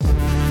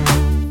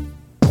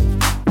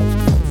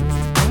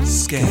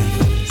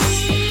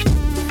Scandalous,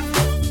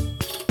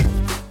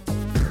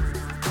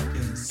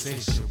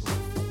 insatiable.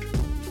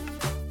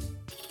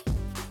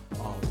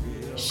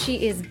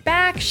 She is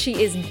back,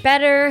 she is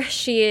better,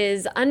 she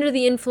is under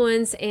the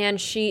influence, and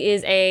she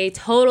is a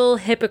total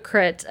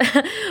hypocrite.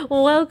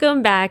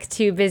 Welcome back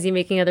to Busy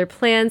Making Other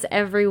Plans,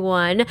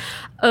 everyone.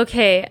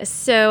 Okay,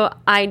 so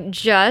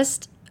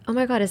oh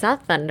my god, is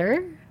that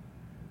thunder?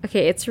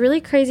 Okay, it's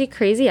really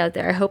crazy out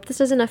there. I hope this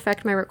doesn't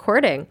affect my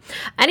recording.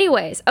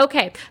 Anyways,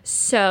 okay,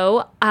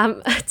 so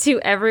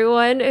to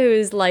everyone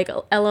who's like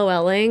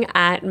LOLing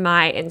at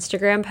my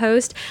Instagram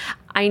post,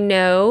 I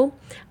know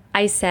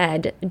I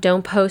said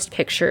don't post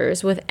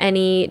pictures with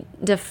any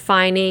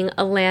defining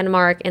a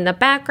landmark in the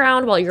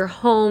background while you're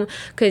home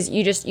because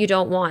you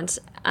don't want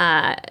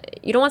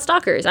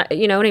stalkers.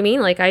 You know what I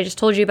mean? Like I just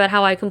told you about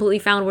how I completely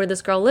found where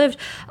this girl lived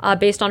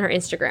based on her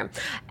Instagram.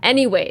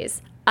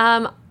 Anyways,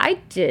 I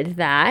did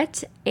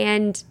that,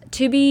 and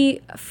to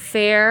be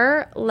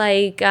fair,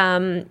 like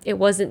it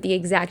wasn't the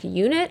exact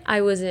unit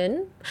I was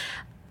in.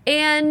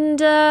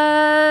 And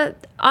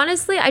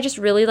honestly, I just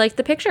really liked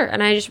the picture,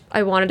 and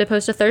I wanted to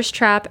post a thirst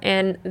trap,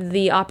 and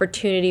the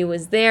opportunity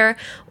was there.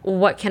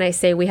 What can I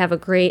say? We have a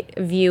great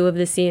view of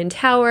the CN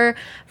Tower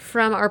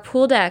from our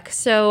pool deck.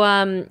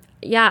 So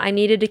yeah, I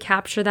needed to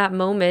capture that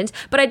moment.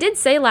 But I did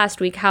say last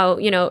week how,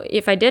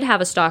 if I did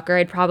have a stalker,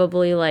 I'd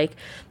probably like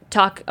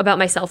talk about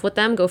myself with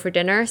them, go for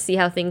dinner, see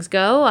how things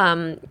go.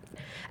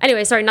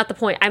 Anyway, sorry, not the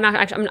point.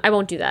 I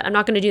won't do that. I'm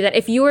not going to do that.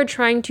 If you are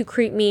trying to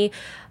creep me,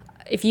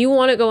 if you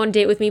want to go on a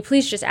date with me,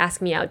 please just ask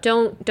me out.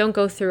 Don't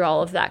go through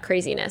all of that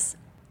craziness.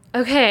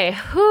 Okay,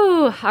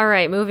 all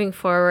right, moving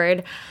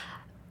forward.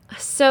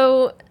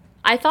 So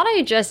I thought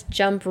I'd just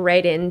jump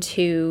right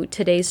into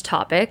today's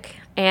topic.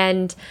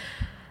 And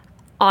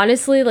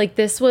honestly, like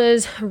this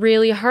was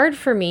really hard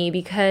for me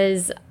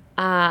because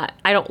I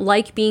don't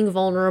like being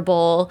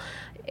vulnerable.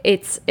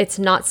 It's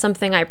not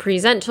something I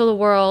present to the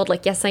world.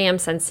 Like, yes, I am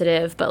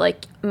sensitive, but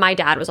like my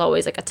dad was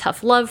always like a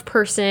tough love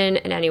person.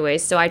 And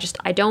anyways, so I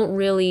don't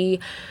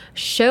really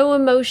show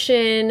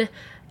emotion.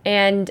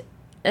 And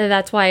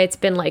that's why it's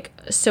been like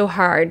so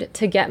hard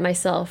to get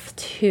myself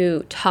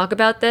to talk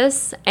about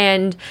this.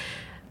 And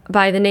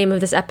by the name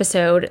of this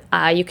episode,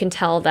 you can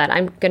tell that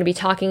I'm going to be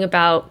talking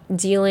about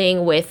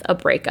dealing with a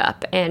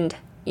breakup and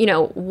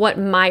what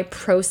my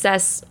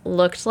process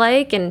looked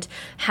like and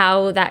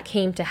how that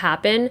came to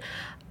happen.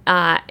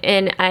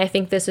 And I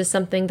think this is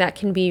something that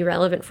can be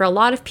relevant for a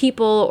lot of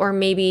people, or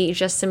maybe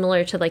just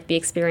similar to like the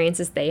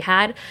experiences they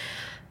had.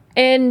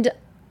 And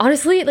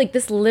honestly, like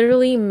this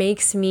literally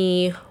makes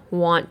me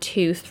want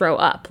to throw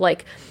up.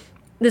 Like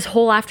this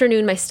whole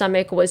afternoon, my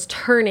stomach was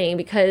turning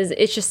because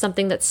it's just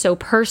something that's so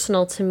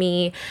personal to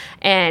me.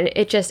 And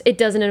it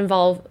doesn't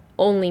involve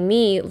only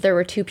me. There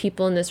were two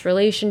people in this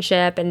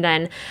relationship, and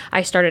then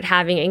I started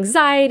having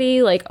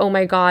anxiety, like, oh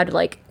my God,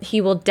 like he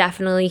will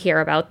definitely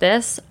hear about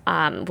this.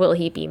 Will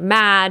he be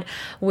mad?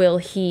 Will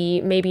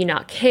he maybe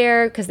not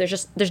care? Because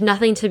there's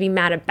nothing to be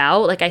mad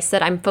about. Like I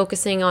said, I'm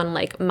focusing on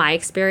like my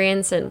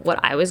experience and what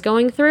I was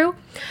going through.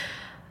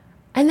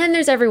 And then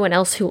there's everyone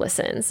else who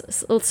listens.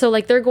 So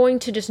like they're going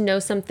to just know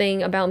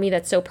something about me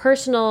that's so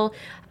personal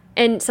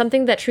and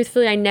something that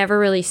truthfully I never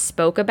really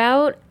spoke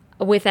about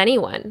with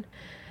anyone.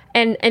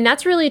 And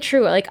that's really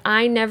true. Like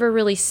I never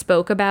really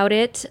spoke about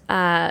it.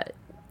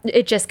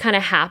 It just kind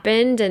of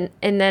happened. And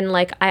then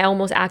like I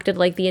almost acted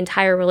like the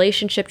entire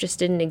relationship just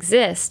didn't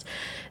exist.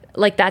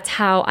 Like that's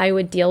how I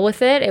would deal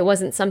with it. It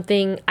wasn't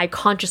something I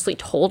consciously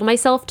told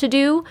myself to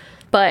do,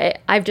 but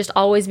I've just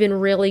always been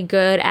really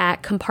good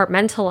at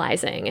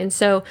compartmentalizing. And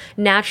so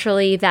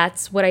naturally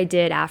that's what I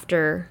did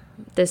after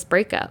this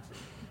breakup.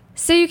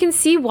 So you can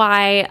see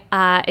why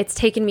it's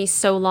taken me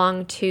so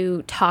long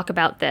to talk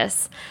about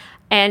this.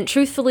 And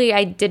truthfully,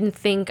 I didn't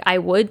think I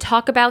would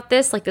talk about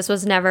this. Like this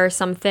was never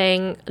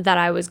something that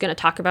I was going to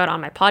talk about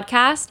on my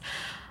podcast.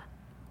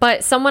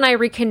 But someone I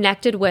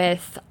reconnected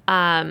with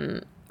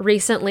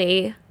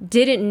recently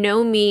didn't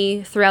know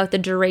me throughout the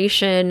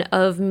duration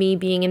of me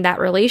being in that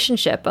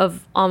relationship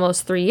of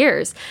almost 3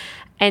 years.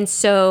 And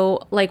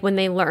so like when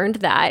they learned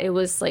that, it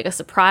was like a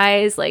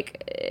surprise,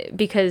 like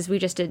because we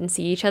just didn't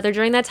see each other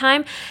during that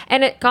time.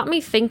 And it got me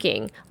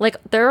thinking, like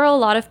there are a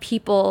lot of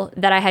people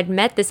that I had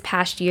met this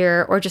past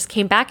year or just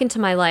came back into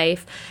my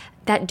life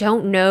that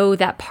don't know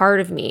that part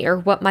of me or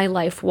what my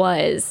life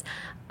was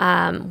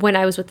when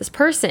I was with this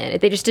person.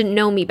 They just didn't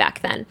know me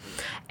back then.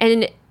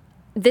 And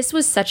this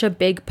was such a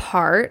big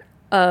part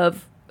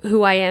of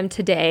who I am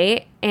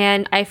today.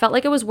 And I felt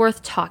like it was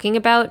worth talking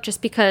about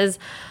just because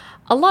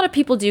a lot of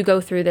people do go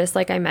through this,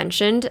 like I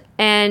mentioned,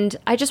 and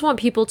I just want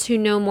people to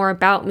know more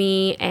about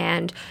me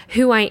and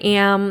who I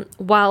am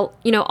while,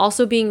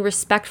 also being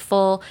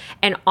respectful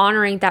and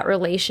honoring that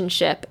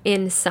relationship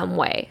in some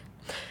way.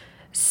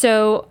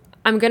 So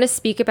I'm going to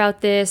speak about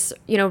this,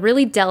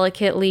 really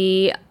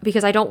delicately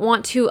because I don't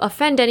want to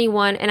offend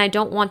anyone and I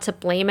don't want to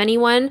blame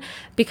anyone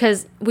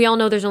because we all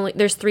know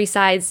there's three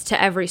sides to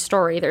every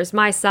story. There's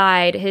my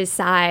side, his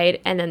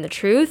side, and then the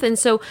truth. And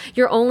so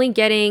you're only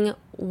getting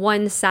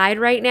one side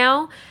right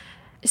now.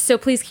 So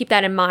please keep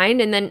that in mind.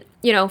 And then,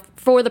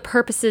 for the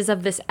purposes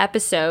of this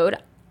episode,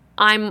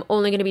 I'm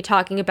only going to be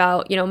talking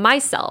about,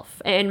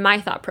 myself and my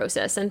thought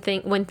process and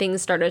when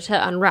things started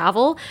to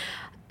unravel.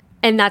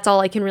 And that's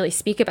all I can really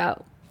speak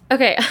about.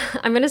 Okay,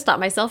 I'm going to stop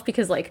myself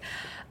because I'm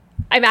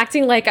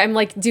acting like I'm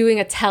doing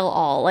a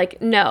tell-all.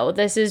 No,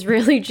 this is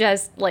really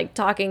just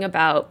talking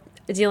about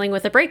dealing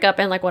with a breakup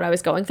and what I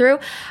was going through.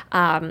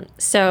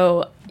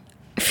 So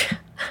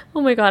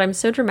oh my God, I'm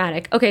so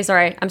dramatic. Okay,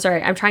 sorry. I'm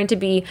sorry. I'm trying to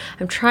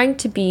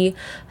be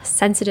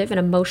sensitive and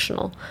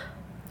emotional.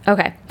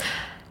 Okay.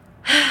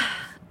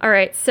 All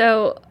right.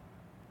 So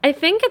I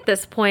think at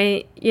this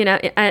point,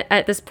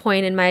 at this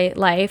point in my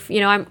life,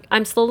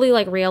 I'm slowly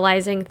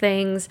realizing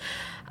things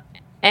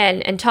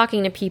and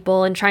talking to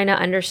people and trying to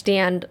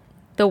understand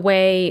the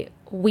way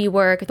we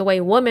work, the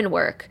way women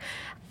work.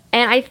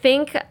 And I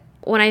think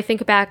when I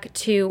think back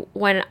to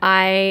when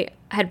I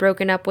had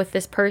broken up with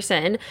this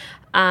person,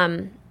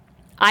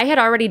 I had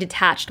already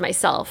detached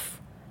myself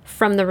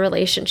from the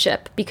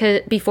relationship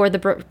before the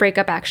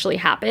breakup actually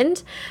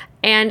happened.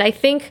 And I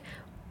think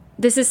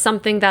this is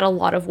something that a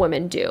lot of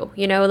women do,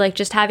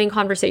 just having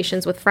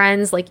conversations with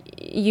friends,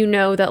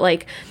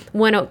 that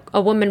when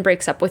a woman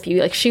breaks up with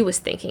you, she was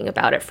thinking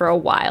about it for a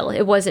while.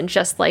 It wasn't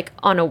just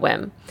on a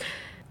whim.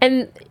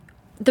 And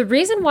the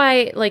reason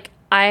why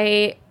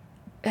I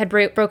had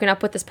broken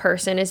up with this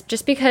person is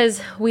just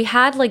because we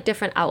had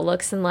different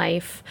outlooks in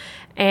life,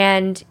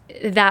 and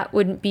that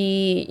would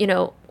be,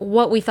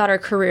 what we thought our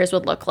careers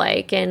would look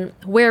like and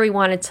where we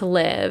wanted to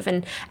live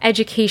and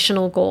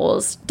educational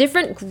goals.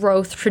 Different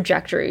growth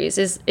trajectories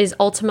is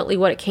ultimately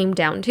what it came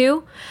down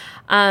to.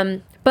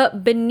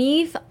 But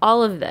beneath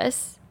all of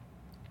this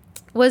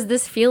was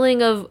this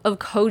feeling of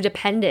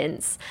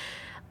codependence.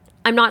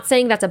 I'm not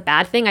saying that's a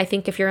bad thing. I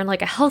think if you're in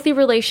a healthy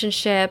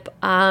relationship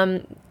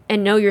and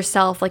know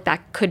yourself,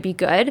 that could be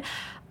good.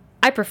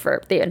 I prefer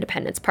the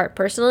independence part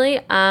personally.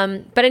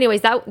 But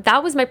anyways,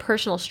 that was my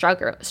personal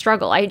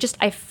struggle.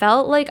 I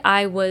felt like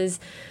I was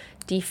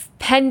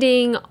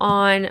depending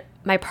on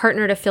my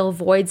partner to fill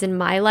voids in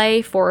my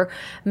life or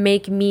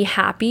make me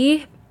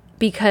happy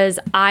because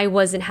I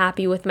wasn't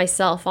happy with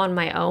myself on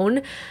my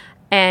own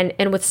and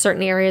with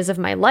certain areas of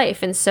my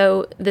life. And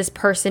so this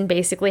person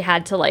basically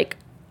had to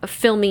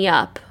fill me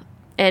up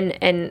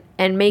and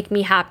make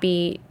me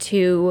happy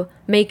to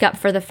make up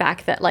for the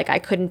fact that I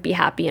couldn't be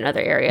happy in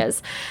other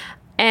areas.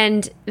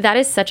 And that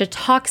is such a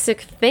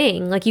toxic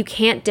thing. You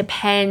can't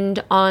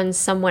depend on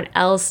someone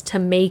else to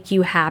make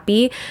you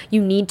happy.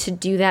 You need to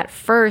do that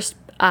first,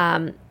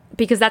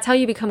 because that's how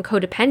you become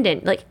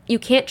codependent. You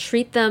can't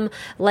treat them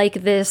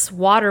like this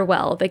water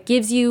well that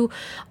gives you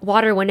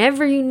water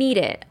whenever you need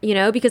it,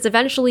 because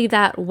eventually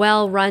that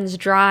well runs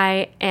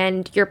dry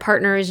and your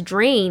partner is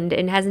drained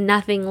and has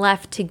nothing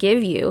left to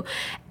give you.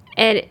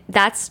 And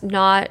that's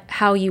not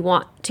how you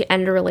want to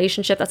end a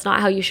relationship. That's not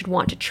how you should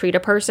want to treat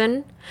a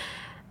person.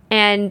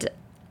 And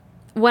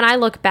when I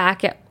look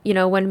back at,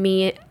 when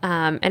me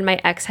and my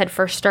ex had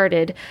first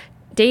started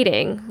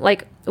dating,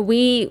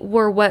 we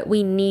were what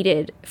we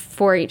needed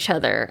for each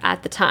other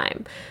at the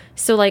time.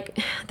 So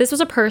this was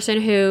a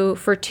person who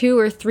for 2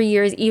 or 3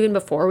 years, even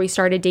before we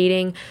started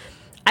dating,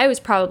 I was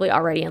probably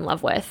already in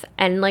love with.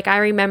 And I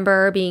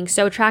remember being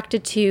so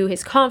attracted to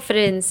his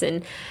confidence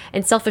and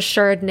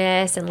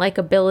self-assuredness and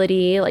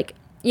likability,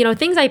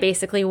 things I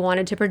basically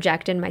wanted to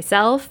project in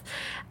myself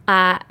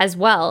as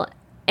well.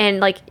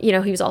 And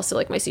he was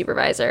also my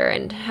supervisor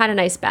and had a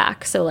nice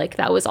back. So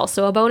that was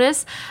also a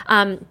bonus.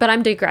 But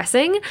I'm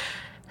digressing.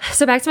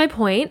 So back to my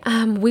point,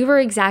 we were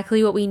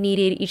exactly what we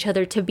needed each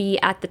other to be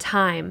at the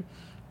time.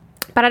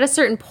 But at a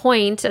certain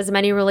point, as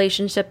many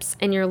relationships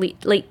in your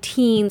late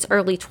teens,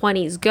 early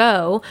 20s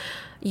go,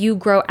 you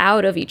grow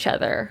out of each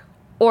other,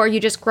 or you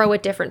just grow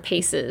at different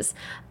paces.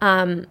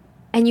 And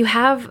you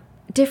have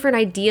different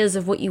ideas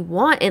of what you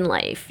want in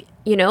life.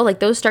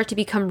 Those start to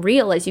become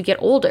real as you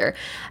get older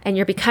and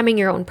you're becoming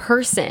your own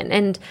person.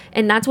 And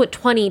that's what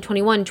 20,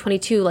 21,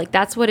 22,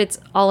 that's what it's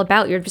all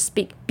about. You're just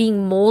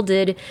being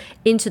molded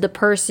into the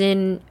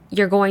person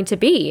you're going to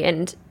be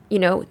and,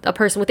 a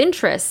person with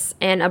interests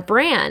and a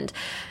brand.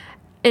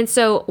 And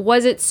so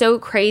was it so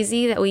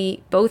crazy that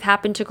we both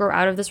happened to grow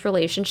out of this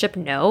relationship?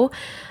 No.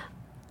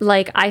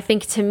 I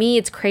think to me,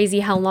 it's crazy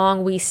how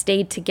long we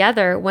stayed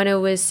together when it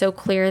was so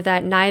clear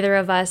that neither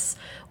of us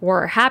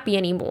were happy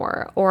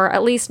anymore, or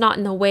at least not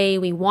in the way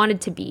we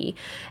wanted to be,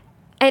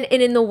 and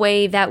in the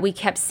way that we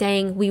kept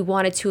saying we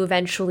wanted to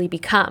eventually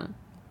become.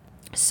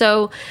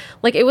 So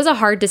it was a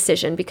hard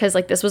decision because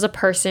this was a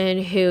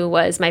person who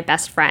was my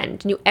best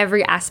friend, knew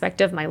every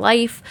aspect of my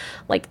life,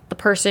 the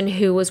person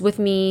who was with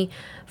me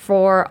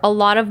for a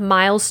lot of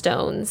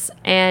milestones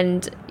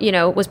and,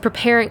 was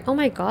preparing. Oh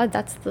my God,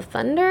 that's the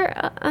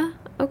thunder.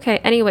 Okay.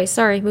 Anyway,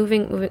 sorry,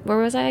 moving. Where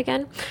was I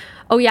again?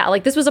 Oh yeah.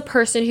 This was a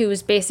person who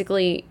was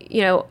basically,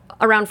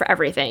 around for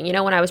everything.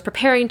 When I was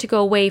preparing to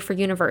go away for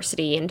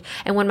university and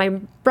when my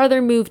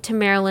brother moved to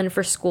Maryland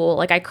for school,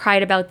 I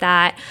cried about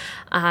that.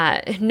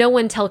 No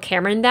one tell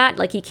Cameron that,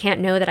 he can't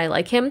know that I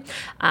like him.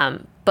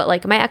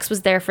 But my ex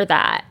was there for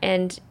that.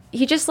 And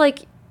he just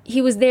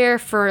he was there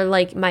for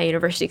like my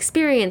university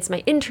experience,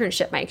 my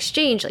internship, my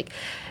exchange,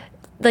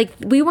 like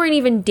we weren't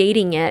even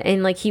dating yet,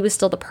 and like he was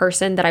still the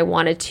person that I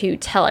wanted to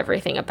tell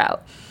everything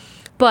about.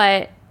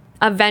 But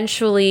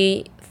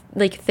eventually,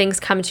 like, things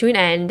come to an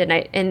end,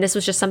 and this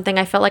was just something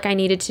I felt like I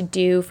needed to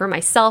do for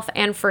myself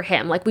and for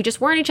him. Like, we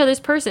just weren't each other's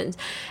persons.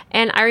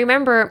 And I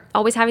remember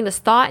always having this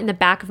thought in the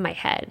back of my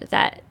head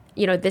that,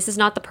 you know, this is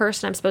not the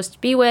person I'm supposed to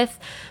be with.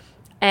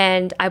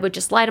 And I would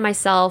just lie to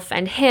myself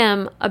and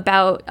him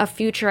about a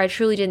future I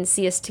truly didn't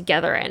see us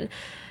together in.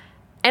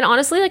 And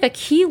honestly, like, a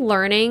key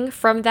learning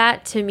from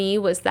that to me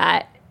was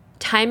that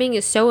timing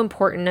is so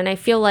important. And I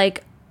feel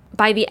like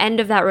by the end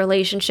of that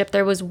relationship,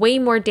 there was way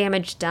more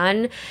damage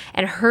done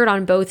and hurt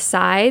on both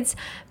sides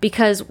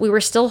because we were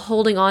still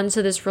holding on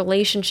to this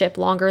relationship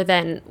longer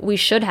than we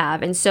should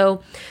have. And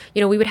so,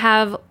 you know, we would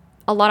have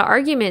a lot of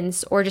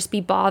arguments or just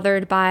be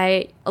bothered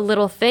by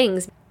little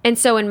things. And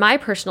so in my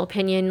personal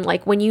opinion,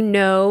 like, when you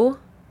know,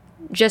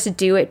 just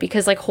do it,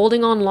 because like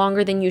holding on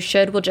longer than you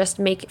should will just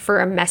make for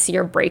a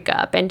messier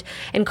breakup and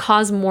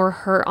cause more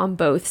hurt on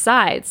both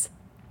sides.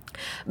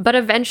 But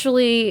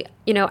eventually,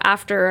 you know,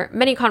 after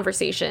many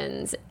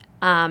conversations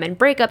and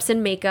breakups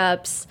and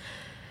makeups,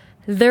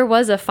 there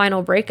was a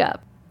final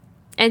breakup.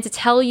 And to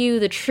tell you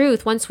the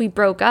truth, once we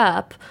broke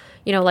up,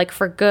 you know, like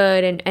for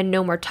good and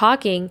no more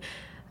talking,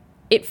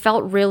 it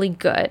felt really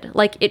good.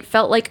 Like, it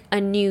felt like a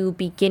new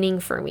beginning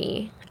for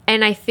me.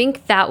 And I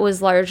think that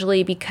was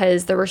largely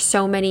because there were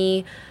so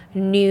many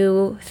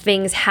new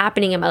things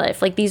happening in my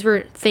life. Like, these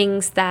were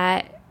things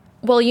that,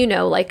 well, you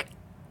know, like,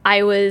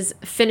 I was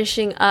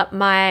finishing up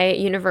my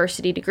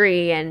university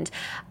degree and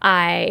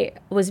I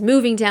was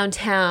moving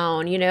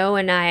downtown, you know,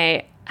 and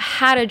I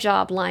had a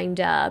job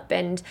lined up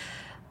and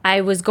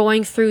I was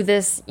going through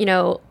this, you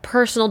know,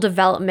 personal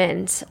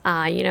development,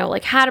 you know,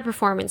 like had a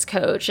performance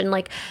coach, and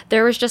like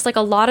there was just like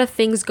a lot of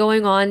things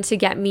going on to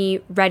get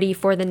me ready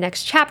for the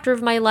next chapter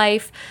of my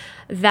life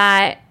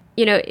that,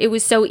 you know, it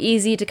was so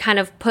easy to kind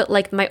of put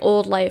like my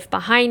old life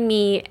behind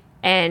me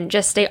and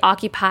just stay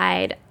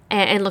occupied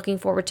and looking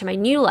forward to my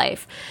new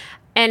life.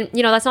 And,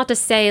 you know, that's not to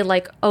say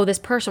like, oh, this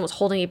person was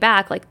holding me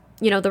back. Like,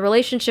 you know, the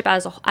relationship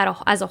as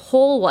a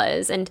whole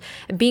was, and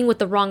being with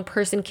the wrong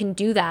person can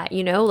do that,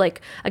 you know,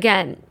 like,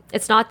 again,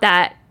 it's not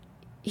that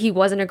he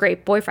wasn't a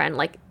great boyfriend.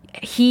 Like,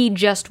 he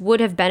just would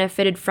have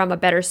benefited from a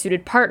better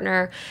suited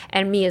partner,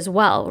 and me as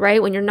well,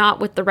 right? When you're not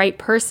with the right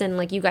person,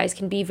 like, you guys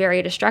can be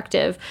very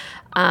destructive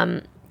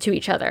to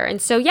each other. And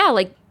so, yeah,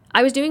 like,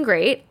 I was doing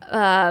great,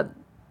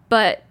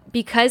 but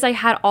because I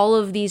had all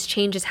of these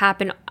changes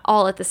happen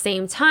all at the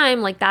same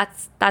time, like,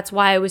 that's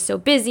why I was so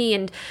busy,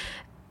 and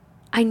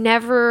I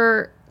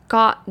never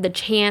got the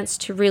chance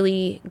to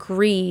really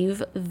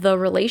grieve the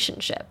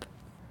relationship.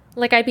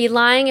 Like, I'd be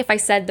lying if I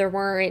said there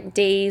weren't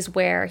days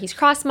where he's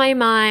crossed my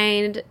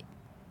mind.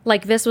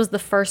 Like, this was the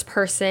first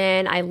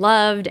person I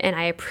loved, and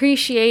I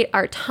appreciate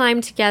our time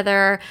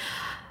together.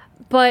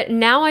 But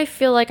now I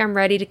feel like I'm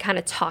ready to kind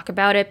of talk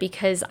about it,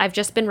 because I've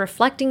just been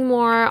reflecting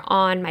more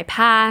on my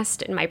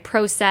past and my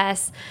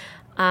process.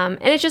 And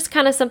it's just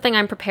kind of something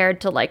I'm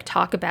prepared to like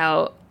talk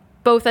about,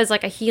 both as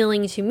like a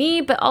healing to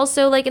me, but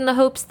also like in the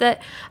hopes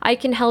that I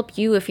can help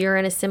you if you're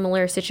in a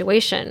similar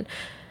situation.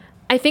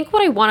 I think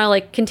what I want to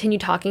like continue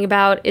talking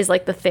about is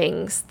like the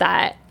things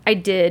that I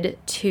did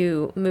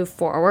to move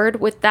forward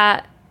with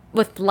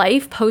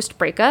life post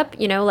breakup.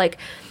 You know, like,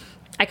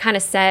 I kind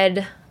of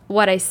said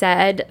what I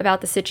said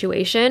about the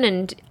situation,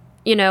 and,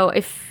 you know,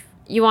 if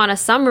you want a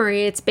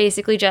summary, it's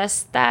basically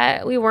just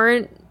that we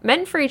weren't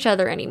meant for each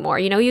other anymore.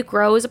 You know, you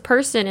grow as a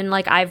person, and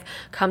like, I've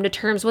come to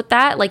terms with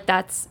that. Like,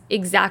 that's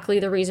exactly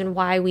the reason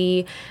why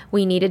we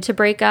needed to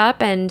break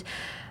up. And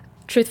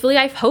truthfully,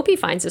 I hope he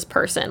finds this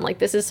person. Like,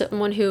 this is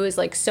someone who is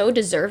like so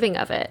deserving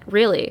of it,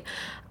 really.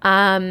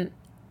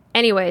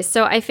 Anyways,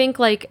 so I think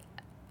like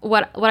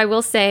what I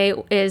will say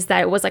is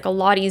that it was like a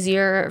lot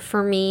easier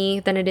for me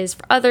than it is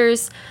for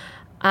others.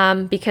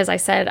 Because I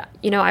said,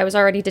 you know, I was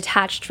already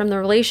detached from the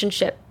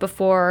relationship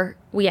before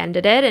we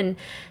ended it. And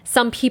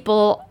some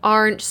people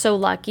aren't so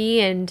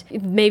lucky, and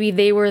maybe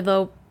they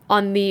were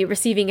on the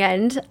receiving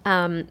end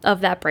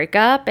of that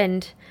breakup.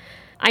 And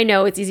I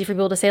know it's easy for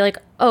people to say like,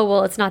 oh,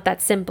 well, it's not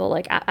that simple.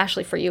 Like,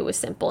 Ashley, for you it was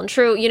simple. And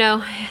true, you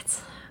know,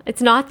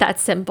 it's not that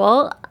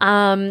simple.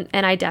 And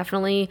I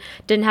definitely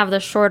didn't have the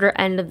shorter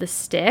end of the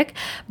stick.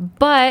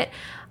 But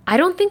I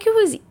don't think it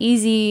was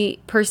easy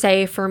per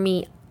se for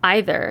me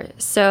either.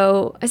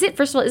 So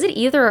first of all, is it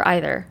either or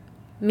either?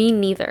 Me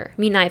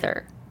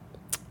neither.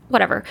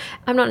 Whatever.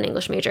 I'm not an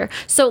English major.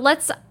 So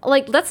let's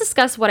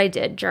discuss what I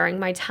did during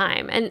my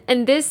time.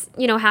 And this,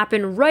 you know,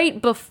 happened right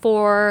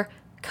before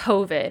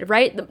COVID,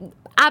 right? The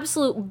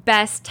absolute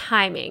best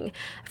timing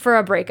for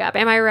a breakup.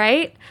 Am I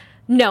right?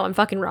 No, I'm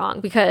fucking wrong,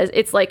 because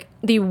it's like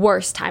the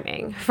worst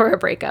timing for a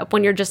breakup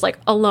when you're just like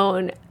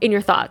alone in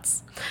your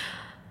thoughts.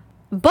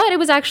 But it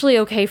was actually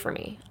okay for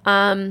me.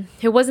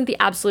 It wasn't the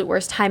absolute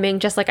worst timing,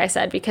 just like I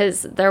said,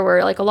 because there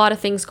were like a lot of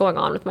things going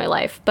on with my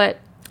life. But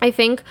I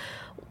think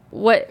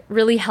what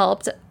really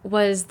helped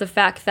was the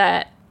fact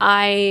that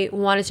I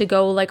wanted to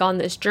go like on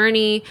this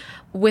journey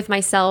with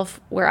myself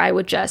where I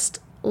would just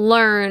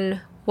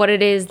learn what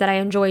it is that I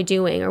enjoy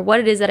doing or what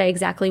it is that I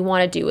exactly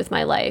want to do with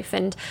my life.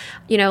 And,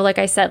 like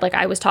I said, like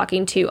I was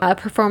talking to a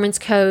performance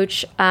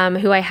coach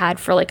who I had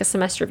for like a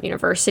semester of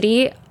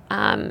university.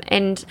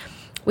 And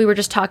we were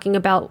just talking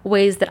about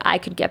ways that I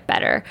could get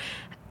better.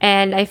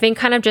 And I think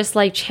kind of just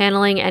like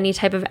channeling any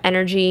type of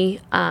energy,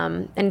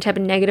 any type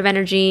of negative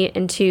energy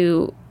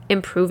into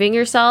improving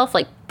yourself,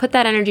 like put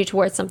that energy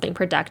towards something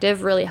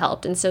productive really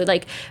helped. And so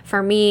like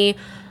for me,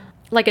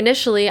 like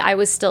initially I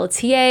was still a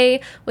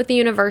TA with the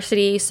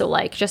university. So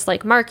like just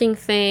like marking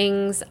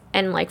things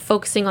and like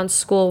focusing on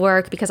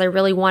schoolwork because I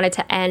really wanted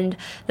to end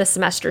the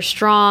semester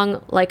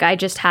strong. Like I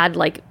just had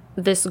like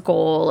this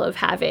goal of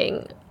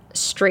having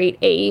straight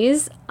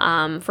A's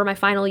for my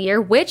final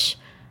year, which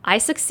I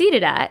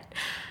succeeded at.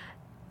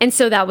 And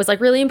so that was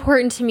like really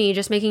important to me,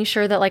 just making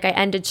sure that like I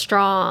ended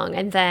strong.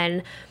 And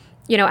then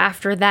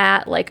after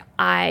that, like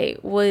I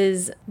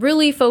was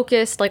really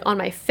focused like on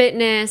my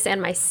fitness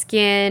and my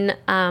skin.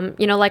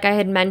 Like I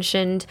had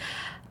mentioned,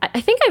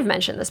 I think I've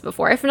mentioned this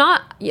before. If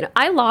not,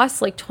 I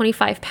lost like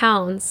 25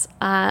 pounds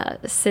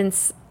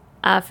since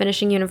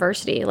finishing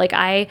university. Like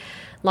I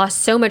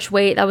lost so much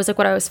weight. That was like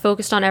what I was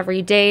focused on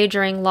every day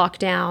during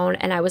lockdown.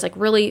 And I was like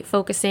really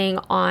focusing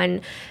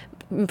on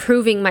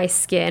improving my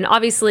skin.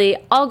 Obviously,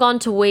 all gone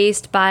to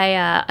waste by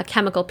a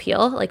chemical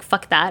peel. Like,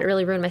 fuck that. It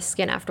really ruined my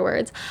skin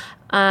afterwards.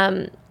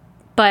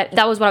 But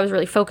that was what I was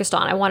really focused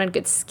on. I wanted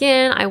good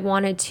skin. I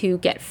wanted to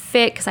get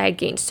fit because I had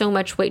gained so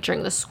much weight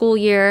during the school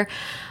year.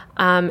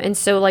 And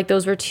so like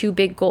those were two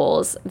big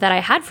goals that I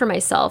had for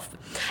myself.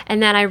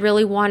 And then I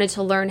really wanted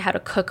to learn how to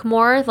cook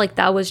more. Like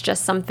that was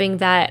just something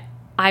that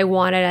I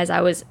wanted as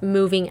I was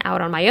moving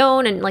out on my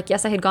own. And like,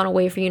 yes, I had gone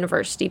away for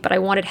university, but I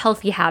wanted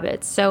healthy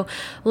habits. So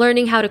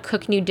learning how to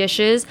cook new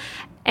dishes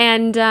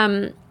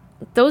and,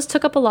 those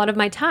took up a lot of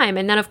my time.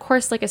 And then of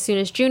course, like as soon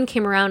as June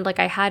came around, like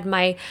I had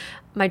my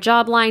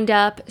job lined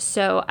up.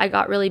 So I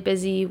got really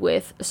busy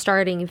with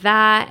starting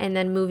that and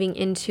then moving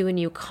into a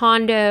new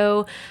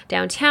condo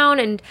downtown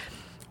and,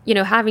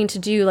 having to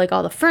do like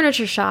all the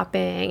furniture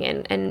shopping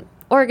and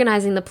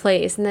organizing the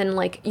place. And then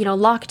like,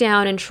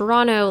 lockdown in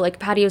Toronto, like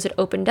patios had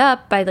opened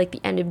up by like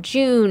the end of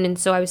June. And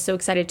so I was so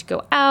excited to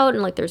go out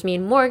and like there's me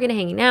and Morgan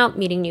hanging out,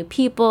 meeting new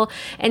people.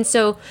 And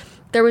so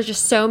there was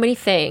just so many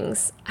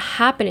things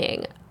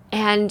happening.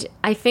 And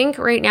I think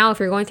right now, if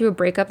you're going through a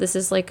breakup, this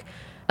is like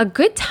a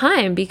good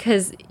time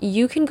because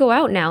you can go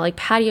out now. Like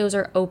patios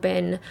are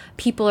open.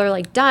 People are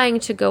like dying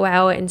to go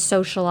out and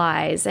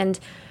socialize. And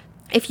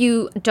if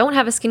you don't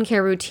have a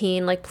skincare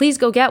routine, like please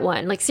go get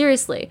one. Like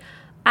seriously,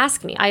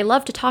 ask me. I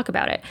love to talk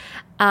about it.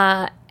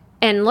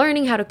 And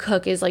learning how to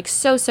cook is like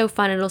so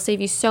fun. It'll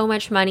save you so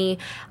much money.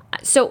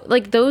 So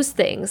like those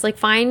things, like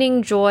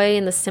finding joy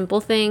in the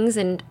simple things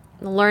and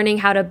learning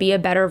how to be a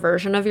better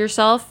version of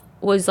yourself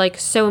was like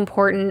so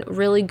important,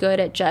 really good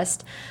at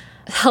just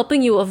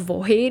helping you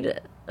avoid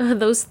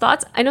those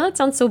thoughts. I know that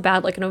sounds so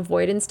bad, like an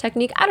avoidance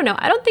technique. I don't know.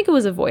 I don't think it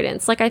was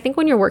avoidance. Like I think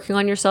when you're working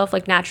on yourself,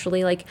 like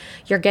naturally, like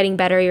you're getting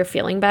better, you're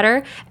feeling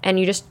better, and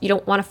you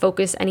don't want to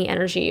focus any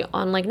energy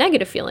on like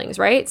negative feelings,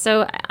 right?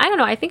 So I don't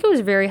know. I think it was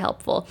very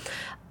helpful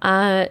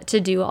to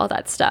do all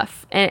that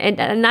stuff.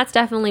 And that's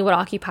definitely what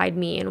occupied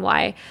me and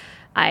why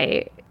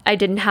I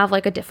didn't have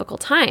like a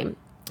difficult time.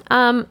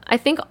 I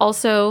think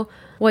also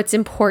what's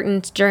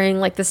important during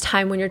like this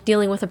time when you're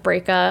dealing with a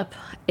breakup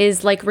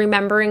is like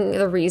remembering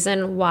the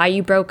reason why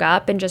you broke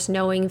up and just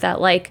knowing that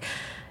like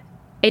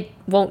it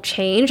won't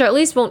change, or at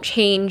least won't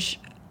change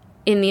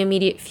in the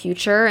immediate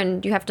future.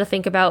 And you have to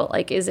think about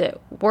like, is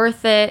it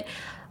worth it?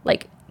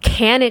 Like,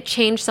 can it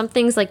change? Some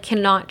things like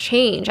cannot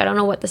change. I don't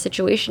know what the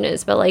situation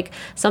is, but like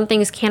some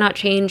things cannot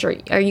change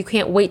or you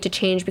can't wait to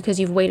change because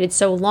you've waited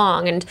so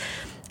long. And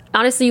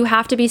honestly, you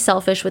have to be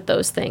selfish with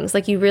those things.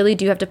 Like you really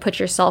do have to put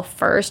yourself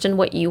first and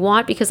what you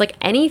want, because like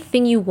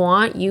anything you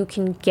want, you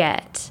can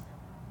get.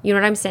 You know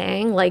what I'm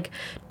saying? Like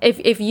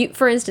if you,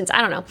 for instance,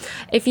 I don't know,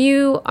 if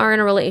you are in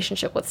a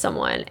relationship with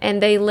someone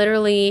and they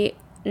literally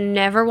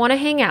never want to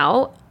hang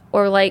out,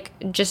 or like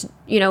just,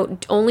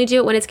 only do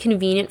it when it's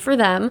convenient for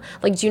them,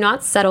 like do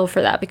not settle for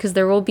that, because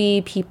there will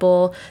be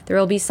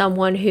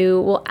someone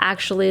who will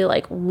actually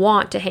like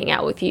want to hang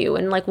out with you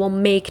and like will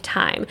make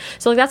time.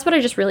 So like that's what I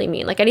just really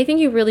mean. Like anything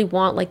you really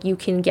want, like you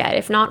can get,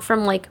 if not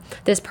from like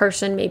this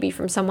person, maybe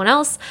from someone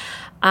else.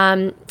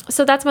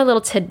 So that's my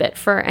little tidbit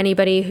for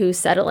anybody who's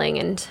settling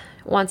and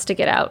wants to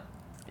get out.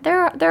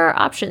 There are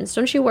options,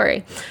 don't you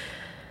worry.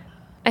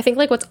 I think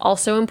like what's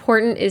also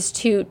important is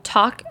to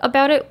talk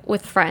about it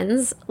with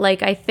friends.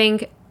 Like I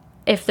think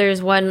if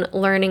there's one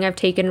learning I've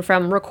taken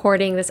from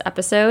recording this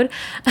episode,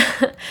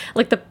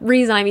 like the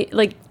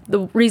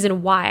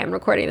reason why I'm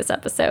recording this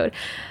episode,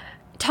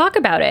 talk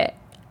about it.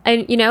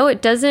 And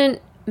it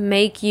doesn't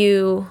make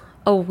you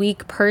a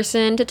weak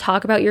person to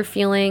talk about your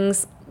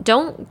feelings.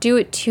 Don't do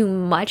it too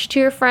much to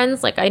your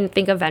friends. Like I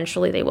think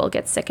eventually they will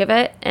get sick of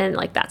it, and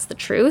like that's the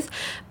truth.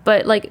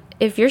 But like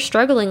if you're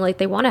struggling, like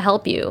they want to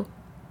help you.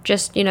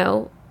 Just,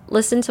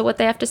 listen to what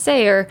they have to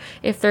say, or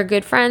if they're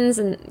good friends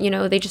and,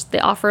 they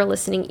offer a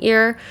listening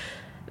ear,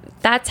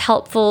 that's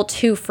helpful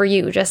too for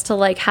you, just to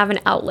like have an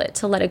outlet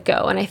to let it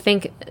go. And I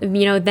think,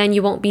 then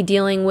you won't be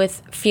dealing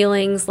with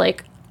feelings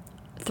like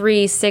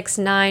 3, 6,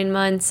 9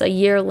 months, a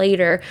year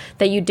later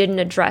that you didn't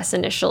address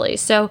initially.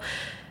 So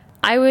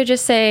I would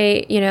just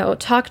say,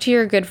 talk to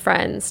your good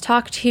friends,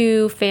 talk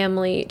to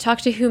family, talk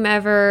to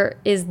whomever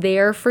is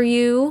there for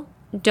you.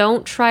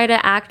 Don't try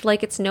to act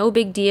like it's no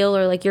big deal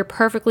or like you're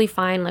perfectly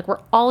fine. Like,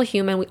 we're all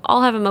human. We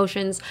all have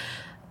emotions.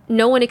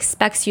 No one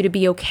expects you to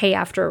be okay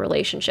after a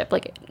relationship,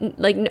 like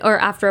or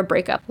after a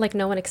breakup. Like,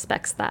 no one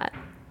expects that.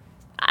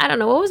 I don't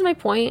know. What was my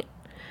point?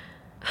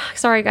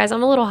 Sorry, guys,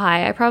 I'm a little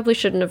high. I probably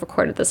shouldn't have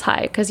recorded this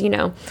high because,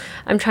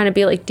 I'm trying to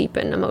be like deep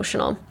and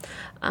emotional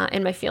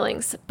in my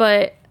feelings.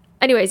 But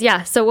anyways,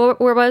 yeah. So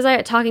where was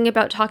I? Talking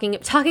about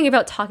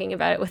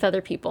it with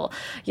other people.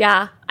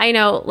 Yeah, I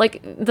know,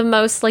 like the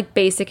most like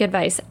basic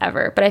advice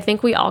ever. But I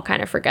think we all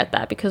kind of forget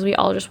that because we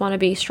all just want to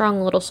be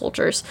strong little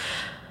soldiers.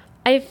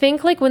 I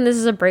think like when this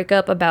is a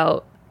breakup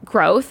about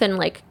growth and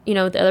like, the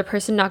other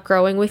person not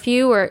growing with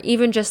you, or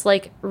even just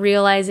like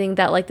realizing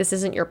that like this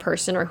isn't your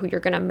person or who you're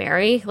going to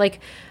marry,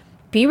 like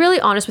be really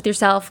honest with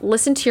yourself,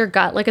 listen to your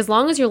gut. Like, as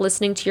long as you're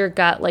listening to your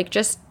gut, like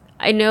just,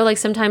 I know like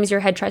sometimes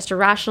your head tries to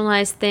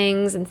rationalize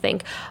things and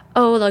think,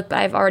 oh, look,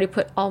 I've already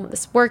put all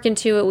this work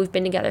into it. We've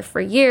been together for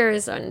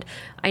years and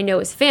I know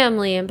his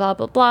family and blah,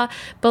 blah, blah.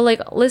 But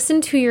like, listen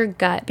to your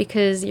gut,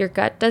 because your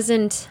gut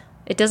doesn't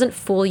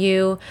fool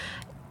you.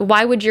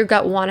 Why would your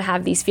gut want to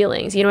have these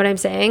feelings? You know what I'm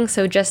saying?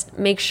 So just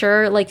make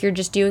sure like you're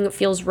just doing what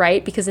feels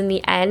right, because in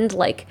the end,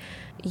 like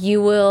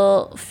you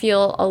will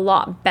feel a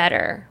lot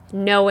better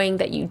knowing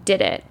that you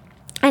did it.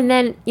 And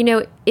then,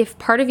 if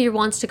part of you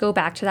wants to go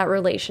back to that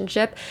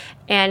relationship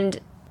and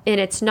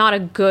it's not a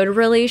good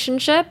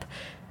relationship,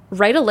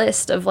 write a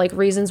list of like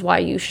reasons why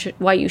you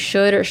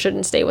should or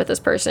shouldn't stay with this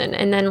person.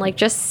 And then like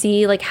just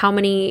see like how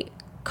many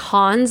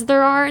cons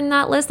there are in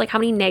that list, like how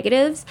many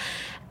negatives.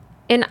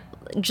 And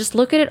just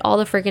look at it all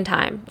the freaking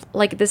time.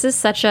 Like, this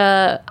is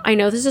I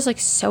know this is like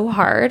so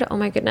hard. Oh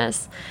my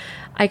goodness.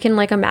 I can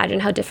like imagine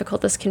how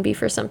difficult this can be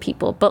for some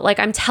people, but like,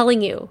 I'm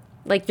telling you,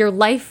 like your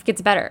life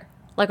gets better.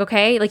 Like,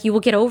 okay, like you will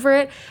get over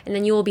it and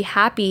then you will be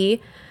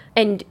happy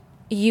and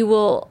you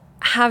will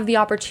have the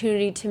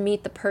opportunity to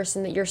meet the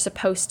person that you're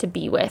supposed to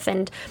be with.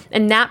 And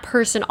that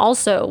person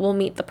also will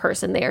meet the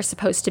person they are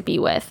supposed to be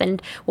with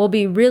and will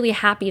be really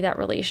happy that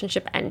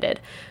relationship ended.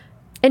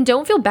 And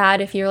don't feel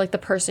bad if you're like the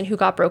person who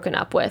got broken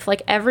up with.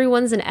 Like,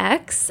 everyone's an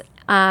ex.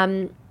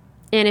 And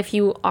if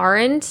you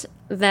aren't,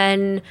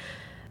 then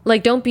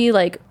like, don't be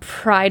like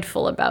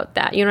prideful about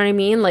that. You know what I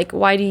mean? Like,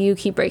 why do you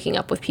keep breaking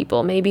up with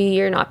people? Maybe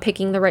you're not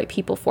picking the right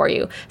people for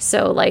you.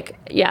 So like,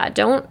 yeah,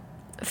 don't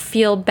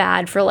feel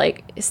bad for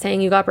like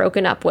saying you got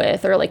broken up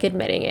with or like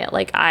admitting it.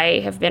 Like, I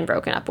have been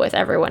broken up with.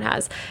 Everyone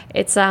has.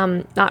 It's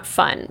not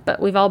fun,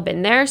 but we've all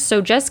been there. So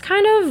just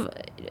kind of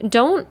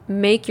don't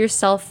make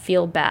yourself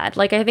feel bad.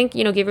 Like, I think,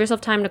 give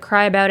yourself time to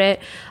cry about it,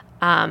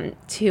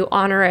 to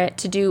honor it,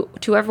 to do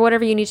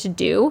whatever you need to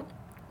do.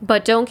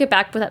 But don't get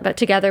back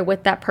together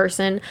with that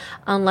person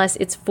unless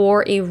it's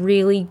for a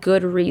really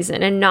good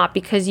reason and not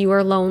because you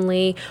are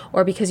lonely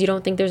or because you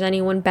don't think there's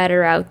anyone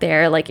better out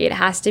there. Like, it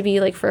has to be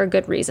like for a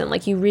good reason.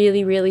 Like, you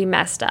really, really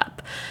messed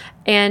up.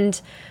 And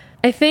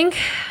I think,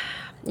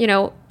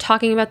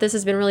 talking about this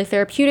has been really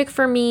therapeutic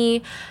for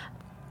me.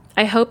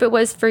 I hope it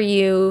was for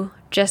you,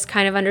 just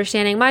kind of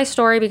understanding my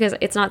story, because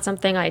it's not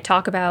something I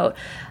talk about.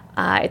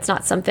 It's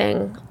not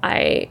something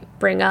I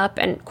bring up.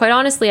 And quite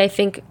honestly, I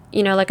think,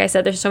 like I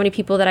said, there's so many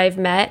people that I've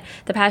met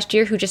the past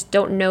year who just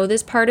don't know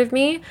this part of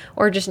me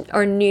or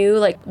knew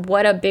like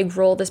what a big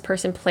role this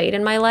person played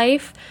in my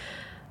life.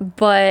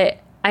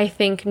 But I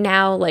think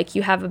now like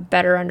you have a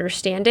better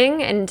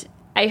understanding, and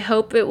I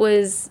hope it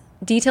was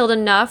detailed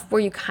enough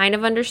where you kind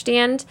of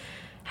understand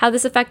how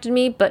this affected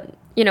me. But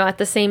at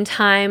the same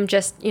time,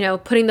 just,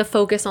 putting the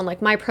focus on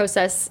like my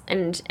process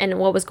and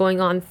what was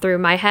going on through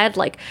my head,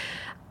 like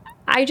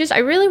I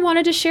really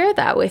wanted to share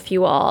that with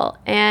you all.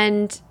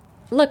 And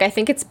look, I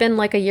think it's been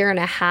like a year and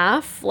a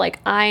half. Like,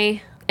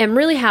 I am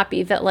really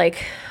happy that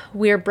like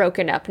we're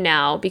broken up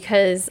now,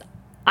 because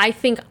I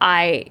think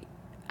I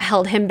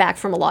held him back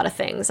from a lot of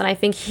things. And I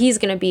think he's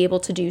going to be able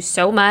to do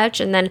so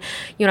much. And then,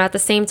 at the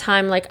same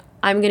time, like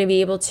I'm going to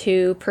be able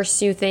to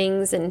pursue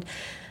things and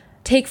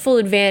take full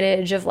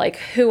advantage of like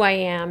who I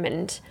am.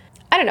 And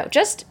I don't know,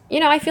 just,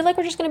 I feel like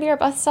we're just going to be our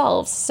best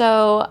selves.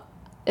 So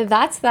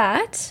that's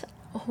that.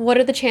 What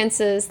are the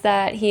chances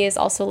that he is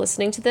also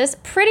listening to this?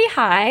 Pretty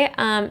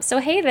high. So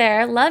hey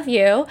there, love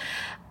you.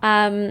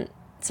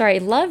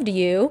 Loved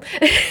you.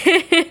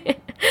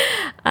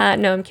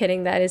 No, I'm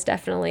kidding. That is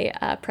definitely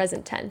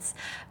present tense.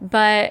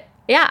 But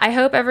yeah, I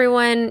hope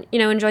everyone,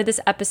 enjoyed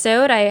this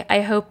episode.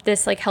 I hope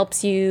this like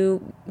helps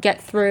you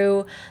get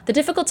through the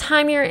difficult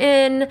time you're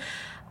in.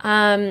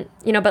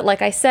 But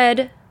like I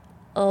said,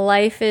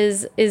 life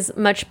is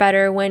much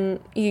better when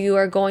you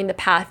are going the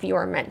path you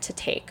are meant to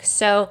take.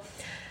 So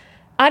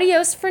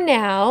Adios for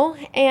now,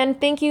 and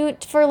thank you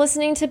for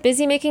listening to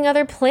Busy Making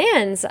Other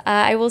Plans.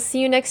 I will see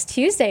you next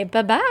Tuesday.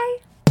 Bye-bye.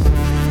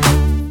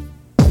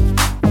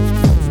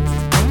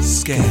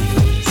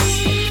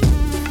 Scandalous.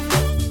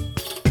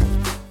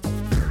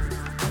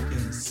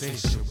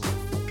 Insatiable.